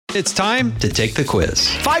It's time to take the quiz.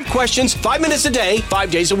 5 questions, 5 minutes a day,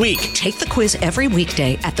 5 days a week. Take the quiz every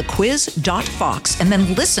weekday at thequiz.fox and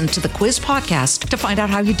then listen to the quiz podcast to find out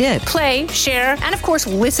how you did. Play, share, and of course,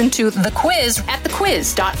 listen to the quiz at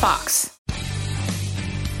thequiz.fox.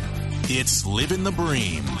 It's Living the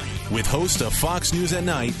Bream with host of Fox News at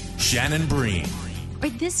Night, Shannon Bream.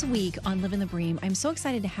 Right, this week on Living the Bream, I'm so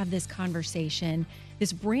excited to have this conversation.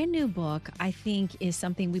 This brand new book, I think, is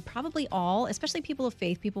something we probably all, especially people of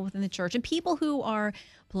faith, people within the church, and people who are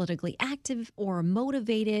politically active or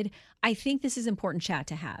motivated, I think this is important chat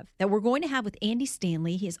to have, that we're going to have with Andy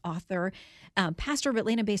Stanley. He is author, pastor of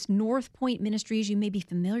Atlanta-based North Point Ministries. You may be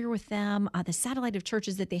familiar with them, the satellite of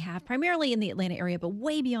churches that they have, primarily in the Atlanta area, but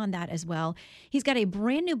way beyond that as well. He's got a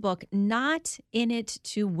brand new book, Not in It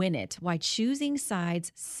to Win It, Why Choosing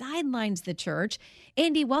Sides Sidelines the Church.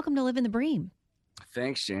 Andy, welcome to Living the Bream.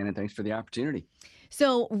 Thanks, Shannon. Thanks for the opportunity.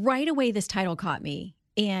 So right away, this title caught me,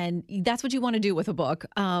 and that's what you want to do with a book.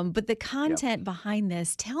 But the content behind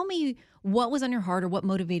this, tell me what was on your heart or what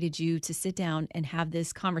motivated you to sit down and have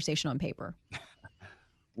this conversation on paper?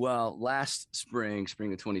 Well, last spring of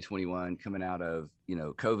 2021, coming out of,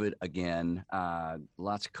 COVID again,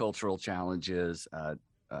 lots of cultural challenges,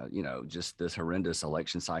 just this horrendous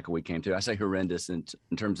election cycle we came to. I say horrendous in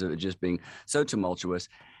terms of it just being so tumultuous.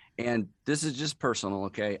 And this is just personal,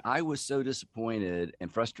 okay? I was so disappointed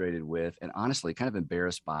and frustrated with, and honestly kind of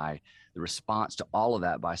embarrassed by the response to all of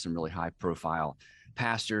that by some really high profile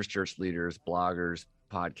pastors, church leaders, bloggers,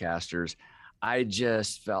 podcasters. I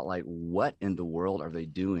just felt like, what in the world are they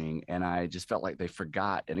doing? And I just felt like they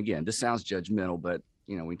forgot. And again, this sounds judgmental, but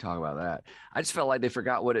we talk about that. I just felt like they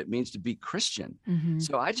forgot what it means to be Christian. Mm-hmm.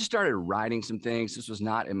 So I just started writing some things. This was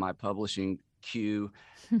not in my publishing queue.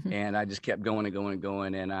 And I just kept going and going and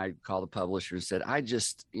going. And I called the publisher and said,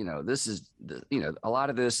 this is, a lot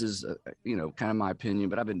of this is, kind of my opinion,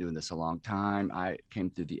 but I've been doing this a long time. I came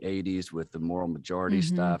through the 80s with the moral majority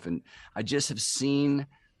stuff. And I just have seen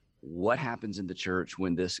what happens in the church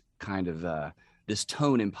when this kind of, this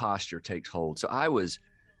tone and posture takes hold. So I was,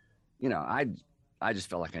 I just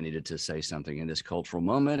felt like I needed to say something in this cultural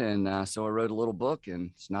moment. And so I wrote a little book,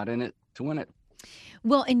 and it's Not in It to Win It.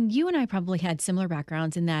 Well, and you and I probably had similar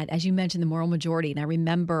backgrounds in that, as you mentioned, the moral majority. And I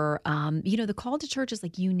remember, the call to church is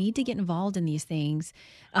like, you need to get involved in these things.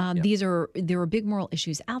 There are big moral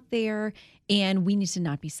issues out there, and we need to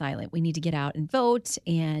not be silent. We need to get out and vote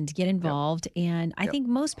and get involved. And I think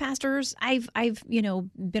most pastors, I've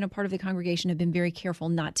been a part of the congregation, have been very careful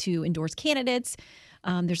not to endorse candidates.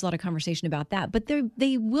 There's a lot of conversation about that, but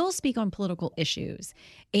they will speak on political issues,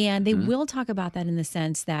 and they will talk about that in the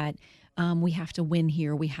sense that we have to win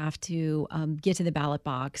here. We have to get to the ballot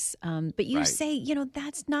box. But you say,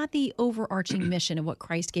 that's not the overarching mission of what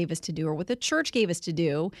Christ gave us to do or what the church gave us to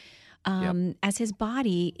do as his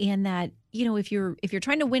body. And that, if you're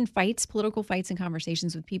trying to win fights, political fights and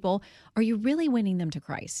conversations with people, are you really winning them to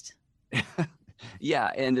Christ?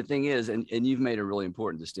 Yeah. And the thing is, and you've made a really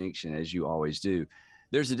important distinction, as you always do.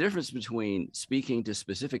 There's a difference between speaking to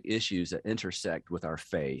specific issues that intersect with our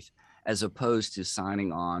faith as opposed to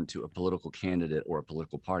signing on to a political candidate or a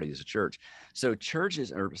political party as a church. So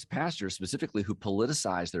churches or pastors specifically who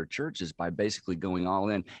politicize their churches by basically going all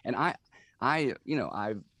in. And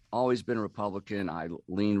I've always been a Republican. I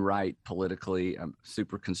lean right politically. I'm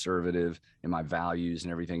super conservative in my values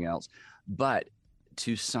and everything else. But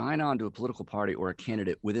to sign on to a political party or a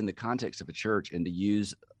candidate within the context of a church and to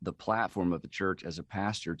use the platform of the church as a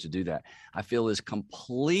pastor to do that, I feel is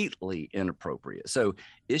completely inappropriate. So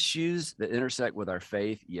issues that intersect with our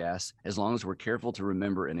faith, yes, as long as we're careful to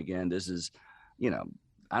remember. And again, this is,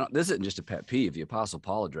 this isn't just a pet peeve. The Apostle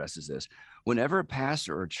Paul addresses this. Whenever a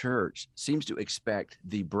pastor or church seems to expect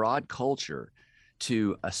the broad culture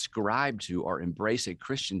to ascribe to or embrace a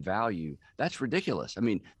Christian value, that's ridiculous. I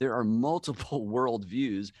mean, there are multiple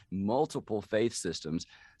worldviews, multiple faith systems.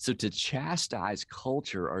 So to chastise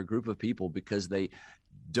culture or a group of people because they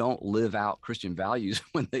don't live out Christian values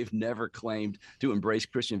when they've never claimed to embrace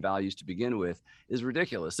Christian values to begin with is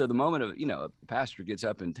ridiculous. So the moment of, a pastor gets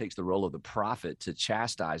up and takes the role of the prophet to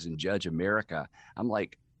chastise and judge America, I'm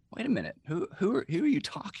like, wait a minute, who are you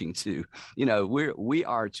talking to? We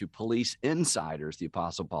are to police insiders, the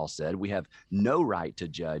Apostle Paul said. We have no right to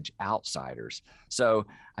judge outsiders. So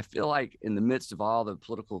I feel like in the midst of all the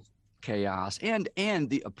political chaos and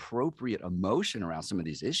the appropriate emotion around some of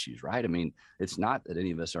these issues, right? I mean, it's not that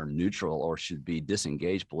any of us are neutral or should be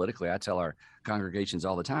disengaged politically. I tell our congregations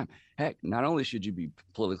all the time, heck, not only should you be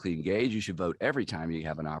politically engaged, you should vote every time you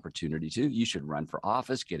have an opportunity to. You should run for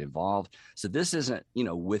office, get involved. So this isn't,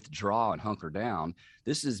 withdraw and hunker down.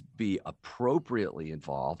 This is be appropriately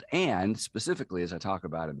involved, and specifically, as I talk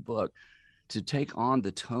about in the book, to take on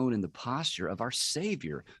the tone and the posture of our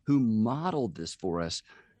Savior, who modeled this for us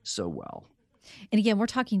so well. And again, we're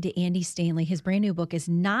talking to Andy Stanley. His brand new book is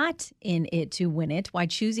Not in It to Win It: Why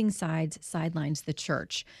Choosing Sides Sidelines the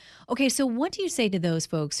Church. Okay, so what do you say to those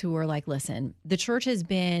folks who are like, listen, the church has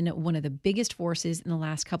been one of the biggest forces in the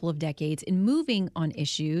last couple of decades in moving on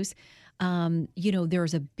issues.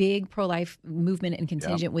 There's a big pro-life movement and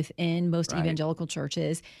contingent within most evangelical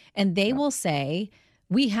churches, and they will say,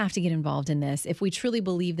 we have to get involved in this if we truly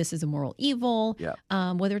believe this is a moral evil,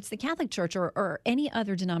 whether it's the Catholic Church or any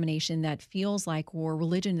other denomination that feels like, or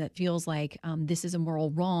religion that feels like this is a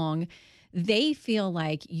moral wrong. They feel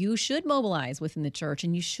like you should mobilize within the church,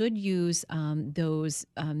 and you should use those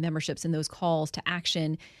memberships and those calls to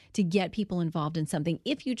action to get people involved in something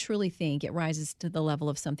if you truly think it rises to the level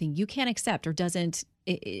of something you can't accept or doesn't,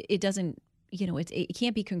 it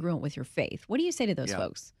can't be congruent with your faith. What do you say to those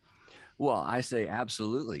folks? Well, I say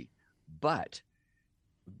absolutely, but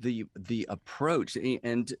the approach,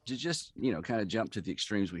 and to just kind of jump to the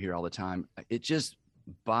extremes we hear all the time, it just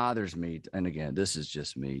bothers me. And again, this is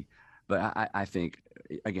just me, but I think,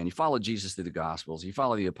 again, you follow Jesus through the Gospels, you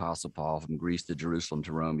follow the Apostle Paul from Greece to Jerusalem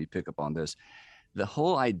to Rome, you pick up on this. The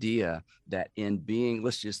whole idea that in being,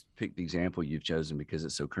 let's just pick the example you've chosen because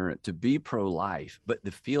it's so current, to be pro-life, but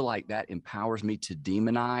to feel like that empowers me to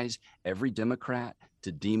demonize every Democrat,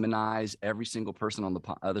 to demonize every single person on the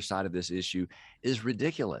other side of this issue is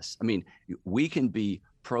ridiculous. I mean, we can be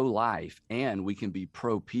pro-life and we can be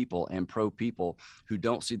pro-people, and pro-people who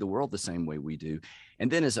don't see the world the same way we do.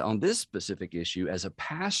 And then as on this specific issue, as a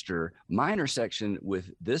pastor, my intersection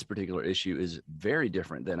with this particular issue is very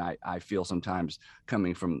different than I feel sometimes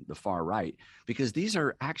coming from the far right, because these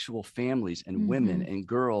are actual families and women and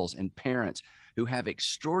girls and parents who have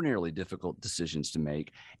extraordinarily difficult decisions to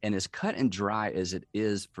make. And as cut and dry as it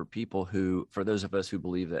is for people for those of us who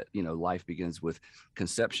believe that, life begins with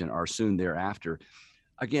conception or soon thereafter,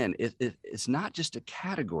 again, it's not just a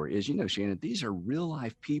category. As you know, Shannon, these are real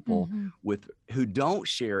life people who don't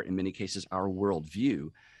share, in many cases, our worldview.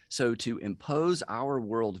 So to impose our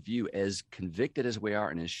worldview, as convicted as we are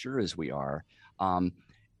and as sure as we are,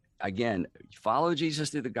 again, follow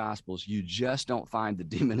Jesus through the Gospels. You just don't find the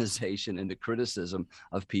demonization and the criticism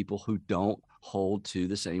of people who don't hold to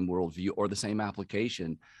the same worldview or the same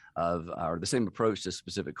application or the same approach to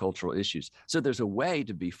specific cultural issues. So there's a way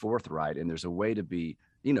to be forthright, and there's a way to be,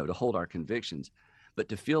 to hold our convictions. But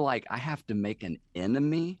to feel like I have to make an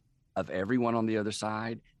enemy of everyone on the other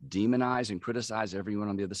side, demonize and criticize everyone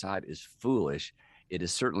on the other side, is foolish. It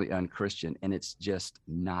is certainly unchristian, and it's just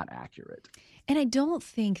not accurate. And I don't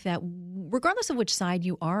think that, regardless of which side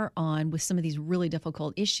you are on with some of these really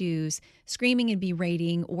difficult issues, screaming and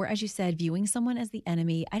berating, or as you said, viewing someone as the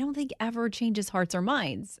enemy, I don't think ever changes hearts or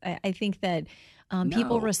minds. I think that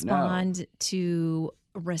people respond to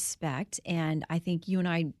respect. And I think you and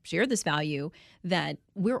I share this value that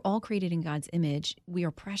we're all created in God's image. We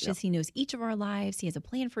are precious. He knows each of our lives. He has a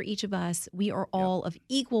plan for each of us. We are all of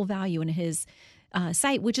equal value in his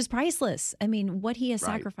sight, which is priceless. I mean, what he has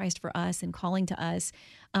sacrificed for us and calling to us.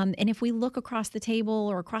 And if we look across the table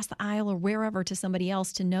or across the aisle or wherever to somebody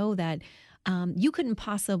else, to know that you couldn't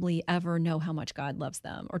possibly ever know how much God loves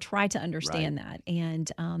them or try to understand that.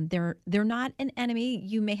 And they're not an enemy.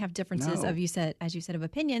 You may have differences as you said, of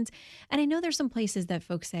opinions. And I know there's some places that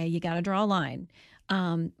folks say you got to draw a line.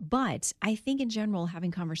 But I think in general,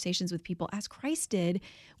 having conversations with people, as Christ did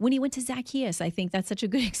when he went to Zacchaeus, I think that's such a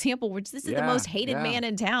good example, which this is the most hated man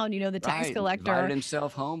in town, the tax collector. Invited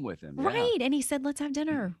himself home with him. Right. And he said, let's have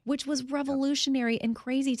dinner, which was revolutionary and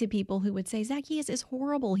crazy to people who would say, Zacchaeus is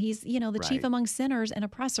horrible. He's, the chief among sinners and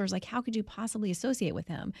oppressors. Like, how could you possibly associate with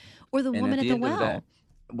him? Or the woman at the well.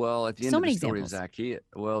 Well, at the end of the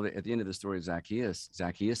story of Zacchaeus,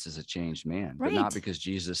 Zacchaeus is a changed man, but not because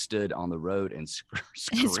Jesus stood on the road and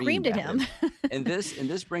screamed at him. and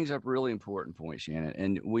this brings up a really important point, Shannon.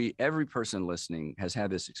 And every person listening has had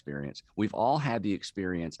this experience. We've all had the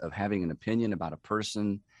experience of having an opinion about a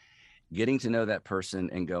person, getting to know that person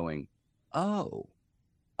and going, oh,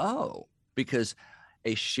 because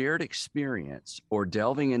a shared experience or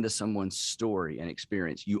delving into someone's story and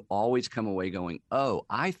experience, you always come away going, oh,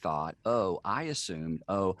 I thought, oh, I assumed,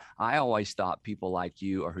 oh, I always thought people like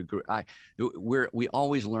you or who grew, we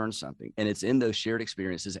always learn something. And it's in those shared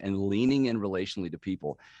experiences and leaning in relationally to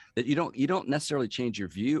people that you don't necessarily change your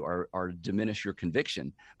view or diminish your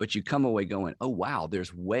conviction, but you come away going, oh, wow,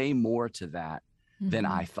 there's way more to that than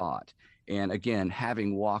I thought. And again,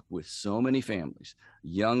 having walked with so many families,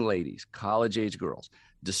 young ladies, college-age girls,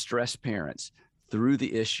 distressed parents through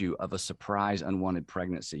the issue of a surprise unwanted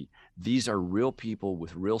pregnancy, these are real people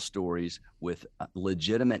with real stories, with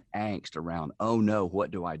legitimate angst around, oh no,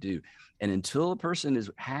 what do I do? And until a person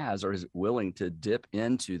has or is willing to dip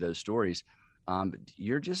into those stories,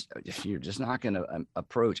 you're just not going to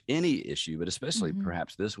approach any issue, but especially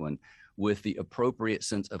perhaps this one, with the appropriate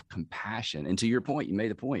sense of compassion. And to your point, you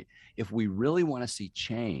made the point, if we really want to see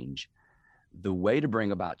change, the way to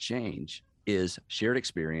bring about change is shared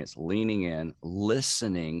experience, leaning in,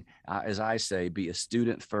 listening. As I say, be a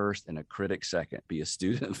student first and a critic second. Be a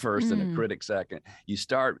student first and a critic second. You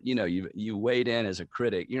start, you wade in as a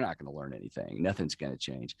critic, you're not going to learn anything. Nothing's going to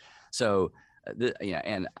change. So, I've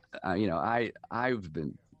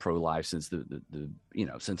been pro-life since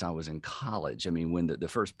since I was in college. I mean, when the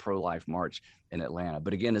first pro-life march in Atlanta.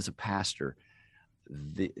 But again, as a pastor,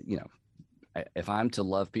 if I'm to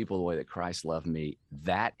love people the way that Christ loved me,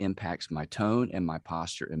 that impacts my tone and my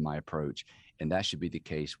posture and my approach. And that should be the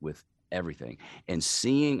case with everything. And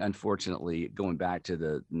seeing, unfortunately, going back to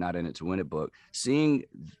the Not In It to Win It book, seeing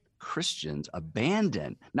Christians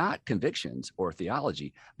abandon, not convictions or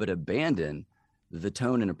theology, but abandon the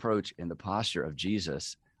tone and approach and the posture of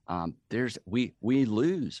Jesus, we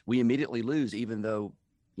immediately lose, even though,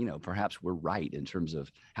 perhaps we're right in terms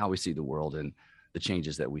of how we see the world and the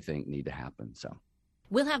changes that we think need to happen. So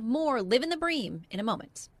we'll have more Live in the Bream in a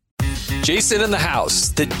moment. Jason in the House,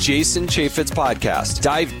 the Jason Chaffetz Podcast.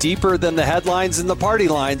 Dive deeper than the headlines and the party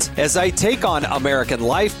lines as I take on American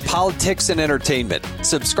life, politics, and entertainment.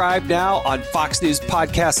 Subscribe now on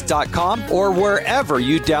foxnewspodcast.com or wherever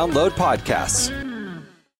you download podcasts.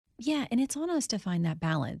 Yeah, and it's on us to find that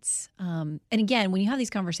balance. And again, when you have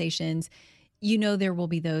these conversations, there will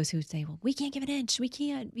be those who say, well, we can't give an inch. We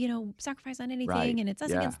can't, sacrifice on anything. Right. And it's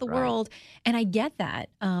us against the world. And I get that.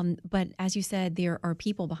 But as you said, there are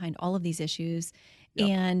people behind all of these issues. Yep.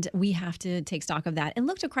 And we have to take stock of that and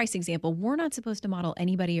look to Christ's example. We're not supposed to model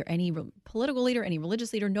anybody or any political leader, any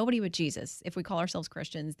religious leader, nobody but Jesus. If we call ourselves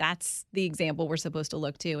Christians, that's the example we're supposed to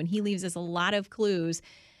look to. And he leaves us a lot of clues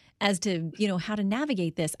as to, how to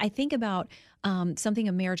navigate this. I think about something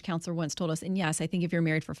a marriage counselor once told us. And yes, I think if you're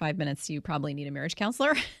married for 5 minutes, you probably need a marriage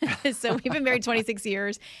counselor. So we've been married 26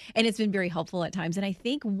 years, and it's been very helpful at times. And I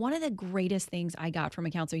think one of the greatest things I got from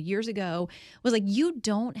a counselor years ago was like, you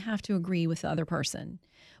don't have to agree with the other person.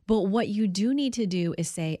 But what you do need to do is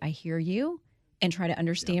say, I hear you, and try to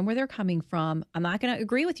understand where they're coming from. I'm not going to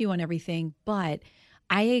agree with you on everything, but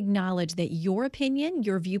I acknowledge that your opinion,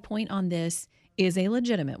 your viewpoint on this is a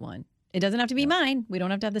legitimate one. It doesn't have to be mine. We don't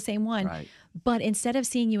have to have the same one. Right. But instead of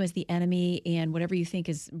seeing you as the enemy and whatever you think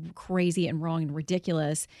is crazy and wrong and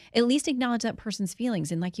ridiculous, at least acknowledge that person's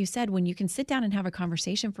feelings. And like you said, when you can sit down and have a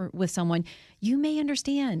conversation with someone, you may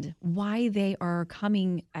understand why they are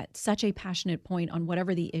coming at such a passionate point on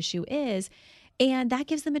whatever the issue is. And that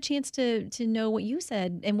gives them a chance to know what you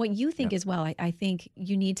said and what you think as well. I think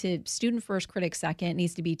you need to, student first, critic second. It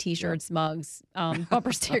needs to be T-shirts, mugs,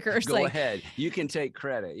 bumper stickers. Go ahead. You can take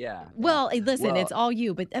credit. Yeah. Well, listen, it's all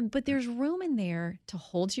you. But there's room in there to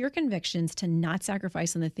hold to your convictions, to not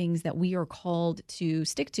sacrifice on the things that we are called to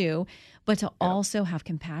stick to, but to also have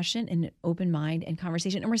compassion and an open mind and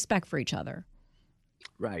conversation and respect for each other.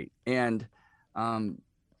 Right. And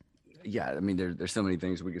yeah, I mean, there's so many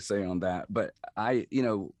things we could say on that, but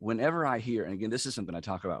whenever I hear, and again, this is something I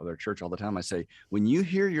talk about with our church all the time, I say, when you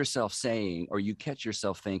hear yourself saying, or you catch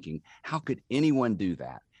yourself thinking, how could anyone do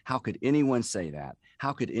that? How could anyone say that?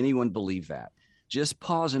 How could anyone believe that? Just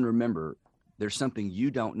pause and remember, there's something you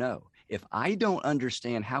don't know. If I don't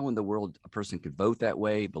understand how in the world a person could vote that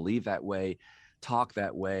way, believe that way, talk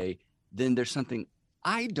that way, then there's something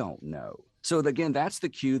I don't know. So again, that's the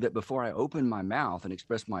cue that before I open my mouth and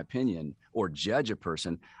express my opinion or judge a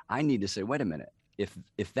person, I need to say, wait a minute,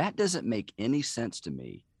 if that doesn't make any sense to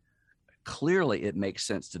me, Clearly, it makes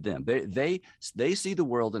sense to them. They see the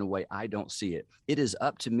world in a way I don't see it. It is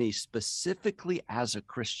up to me specifically as a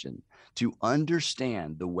Christian to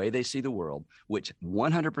understand the way they see the world, which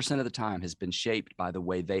 100% of the time has been shaped by the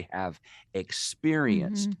way they have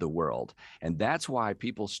experienced the world. And that's why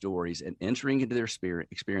people's stories and entering into their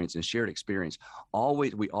experience and shared experience,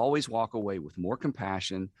 we always walk away with more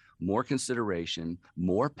compassion, more consideration,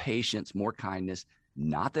 more patience, more kindness.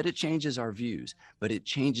 Not that it changes our views, but it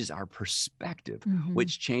changes our perspective,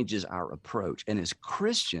 which changes our approach. And as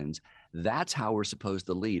Christians, that's how we're supposed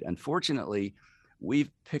to lead. Unfortunately, we've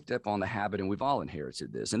picked up on the habit, and we've all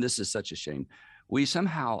inherited this, and this is such a shame. We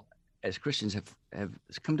somehow, as Christians, have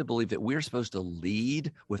come to believe that we're supposed to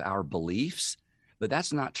lead with our beliefs, but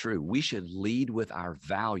that's not true. We should lead with our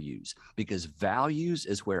values, because values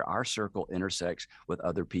is where our circle intersects with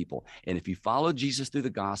other people. And if you follow Jesus through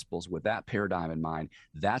the Gospels with that paradigm in mind,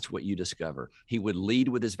 that's what you discover. He would lead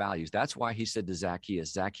with his values. That's why he said to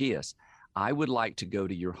Zacchaeus, Zacchaeus, I would like to go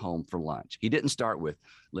to your home for lunch. He didn't start with,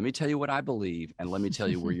 let me tell you what I believe, and let me tell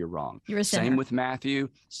you where you're wrong. You're a sinner. Same with Matthew,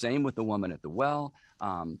 same with the woman at the well,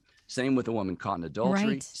 same with the woman caught in adultery,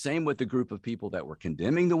 Right. same with the group of people that were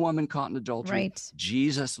condemning the woman caught in adultery. Right.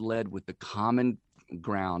 Jesus led with the common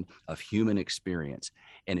ground of human experience.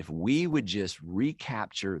 And if we would just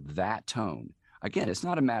recapture that tone, again, it's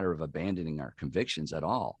not a matter of abandoning our convictions at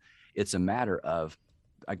all. It's a matter of,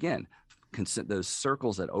 again, those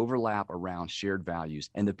circles that overlap around shared values.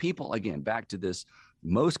 And the people, again, back to this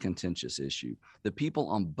most contentious issue, the people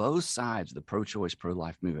on both sides of the pro-choice,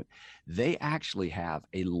 pro-life movement, they actually have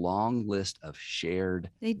a long list of shared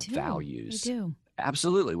values. They do.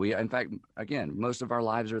 Absolutely. In fact, again, most of our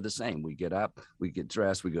lives are the same. We get up, we get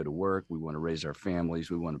dressed, we go to work, we want to raise our families,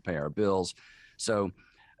 we want to pay our bills. So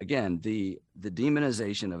again, the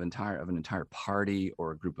demonization of an entire party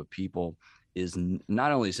or a group of people is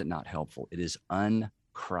not only is it not helpful, it is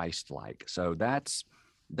un-Christ-like. So that's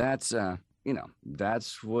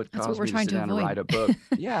what caused me to sit down and write a book.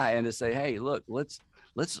 Yeah, and to say, hey, look, let's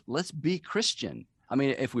be Christian. I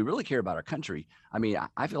mean, if we really care about our country, I mean,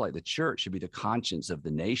 I feel like the church should be the conscience of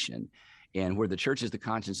the nation. And where the church is the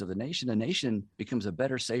conscience of the nation becomes a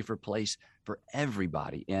better, safer place for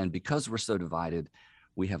everybody. And because we're so divided,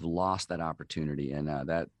 we have lost that opportunity, and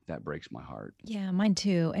that breaks my heart. Yeah, mine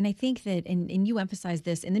too. And I think that, and you emphasize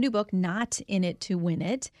this in the new book, Not in It to Win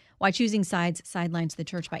It, Why Choosing Sides Sidelines the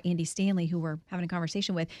Church by Andy Stanley, who we're having a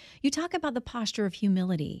conversation with. You talk about the posture of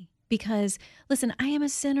humility because, listen, I am a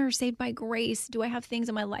sinner saved by grace. Do I have things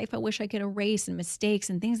in my life I wish I could erase, and mistakes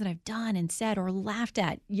and things that I've done and said or laughed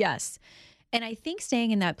at? Yes. And I think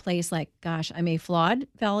staying in that place like, gosh, I'm a flawed,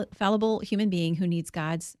 fallible human being who needs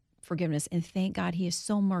God's forgiveness, and thank God he is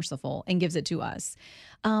so merciful and gives it to us.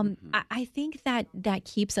 I think that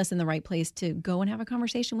keeps us in the right place to go and have a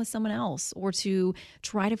conversation with someone else, or to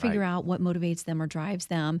try to figure out what motivates them or drives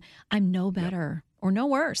them. I'm no better or no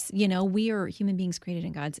worse. You know, we are human beings created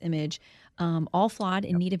in God's image, all flawed,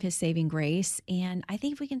 in need of his saving grace. And I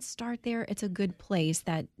think if we can start there, it's a good place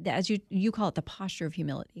that as you call it, the posture of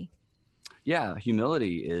humility. Yeah,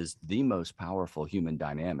 humility is the most powerful human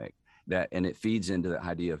dynamic. And it feeds into the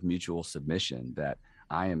idea of mutual submission, that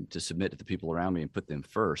I am to submit to the people around me and put them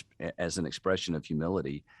first as an expression of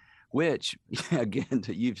humility, which, again,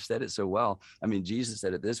 you've said it so well. I mean, Jesus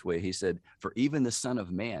said it this way. He said, for even the Son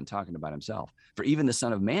of Man, talking about himself, for even the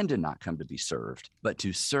Son of Man did not come to be served, but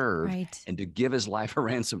to serve and to give his life a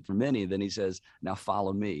ransom for many. Then he says, now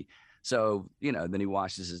follow me. So, then he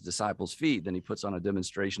washes his disciples' feet. Then he puts on a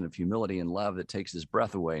demonstration of humility and love that takes his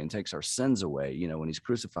breath away and takes our sins away, when he's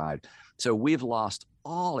crucified. So we've lost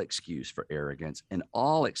all excuse for arrogance and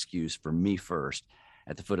all excuse for me first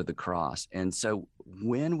at the foot of the cross. And so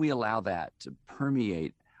when we allow that to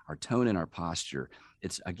permeate our tone and our posture,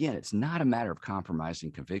 it's not a matter of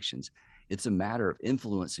compromising convictions. It's a matter of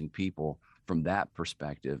influencing people from that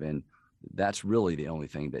perspective. And that's really the only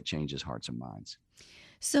thing that changes hearts and minds.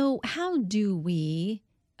 So how do we,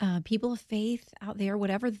 people of faith out there,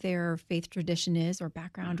 whatever their faith tradition is or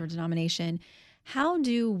background or denomination, how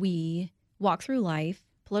do we walk through life,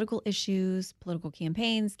 political issues, political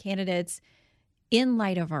campaigns, candidates, in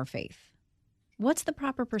light of our faith? What's the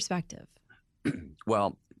proper perspective?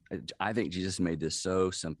 Well, I think Jesus made this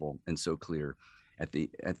so simple and so clear. At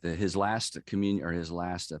his last communion or his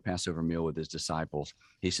last Passover meal with his disciples,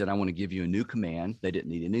 he said, I want to give you a new command. They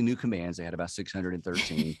didn't need any new commands. They had about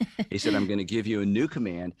 613. He said, I'm going to give you a new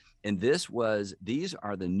command. And these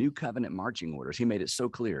are the new covenant marching orders. He made it so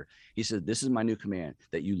clear. He said, this is my new command,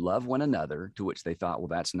 that you love one another, to which they thought, well,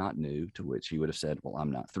 that's not new, to which he would have said, well,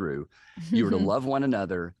 I'm not through. You are to love one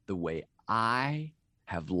another the way I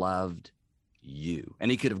have loved you.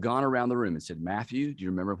 And he could have gone around the room and said, Matthew, do you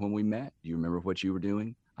remember when we met? Do you remember what you were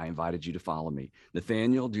doing? I invited you to follow me.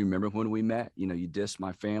 Nathaniel, do you remember when we met? You know, you dissed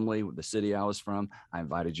my family, the city I was from. I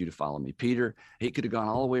invited you to follow me. Peter, he could have gone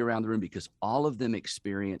all the way around the room because all of them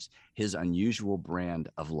experienced his unusual brand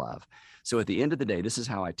of love. So at the end of the day, this is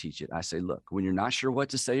how I teach it. I say, look, when you're not sure what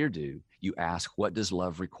to say or do, you ask, what does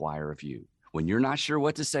love require of you? When you're not sure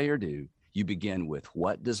what to say or do, you begin with,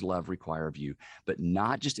 what does love require of you? But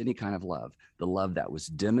not just any kind of love, the love that was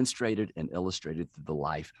demonstrated and illustrated through the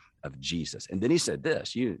life of Jesus. And then he said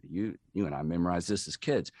this, you and I memorized this as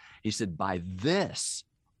kids. He said, by this,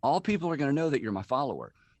 all people are going to know that you're my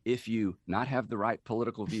follower. If you not have the right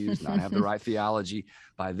political views, not have the right theology,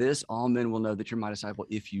 by this, all men will know that you're my disciple.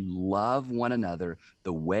 If you love one another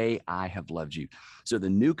the way I have loved you. So the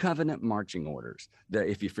new covenant marching orders, that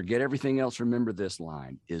if you forget everything else, remember this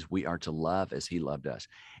line, is we are to love as he loved us.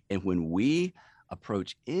 And when we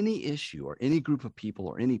approach any issue or any group of people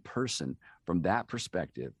or any person from that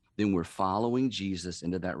perspective, then we're following Jesus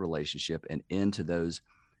into that relationship and into those,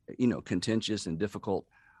 contentious and difficult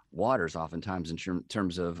waters oftentimes in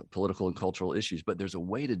terms of political and cultural issues. But there's a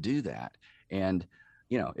way to do that. And,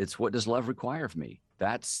 it's what does love require of me?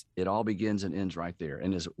 It all begins and ends right there.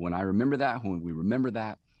 And when I remember that, when we remember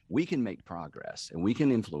that, we can make progress and we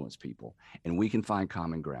can influence people and we can find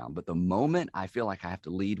common ground. But the moment I feel like I have to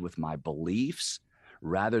lead with my beliefs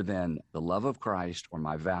rather than the love of Christ or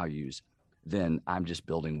my values, then I'm just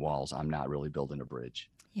building walls. I'm not really building a bridge.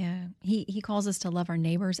 Yeah. He calls us to love our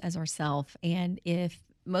neighbors as ourselves. And if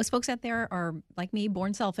most folks out there are like me,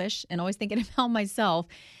 born selfish and always thinking about myself,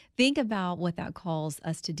 think about what that calls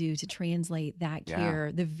us to do to translate that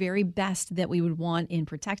care, the very best that we would want in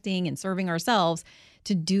protecting and serving ourselves,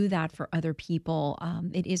 to do that for other people.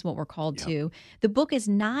 It is what we're called to. The book is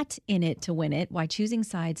Not in It to Win It, Why Choosing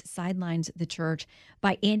Sides Sidelines the Church,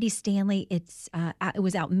 by Andy Stanley. It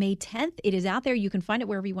was out May 10th. It is out there. You can find it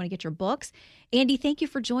wherever you want to get your books. Andy, thank you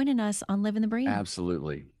for joining us on Living the Bream.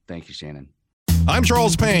 Absolutely. Thank you, Shannon. I'm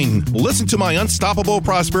Charles Payne. Listen to my Unstoppable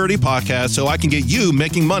Prosperity podcast so I can get you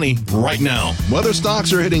making money right now. Whether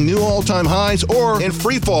stocks are hitting new all-time highs or in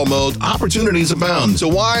free fall mode, opportunities abound. So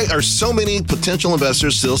why are so many potential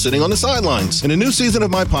investors still sitting on the sidelines? In a new season of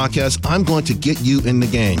my podcast, I'm going to get you in the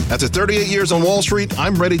game. After 38 years on Wall Street,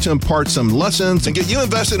 I'm ready to impart some lessons and get you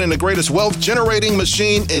invested in the greatest wealth-generating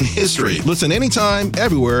machine in history. Listen anytime,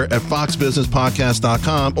 everywhere at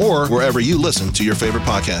foxbusinesspodcast.com or wherever you listen to your favorite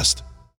podcast.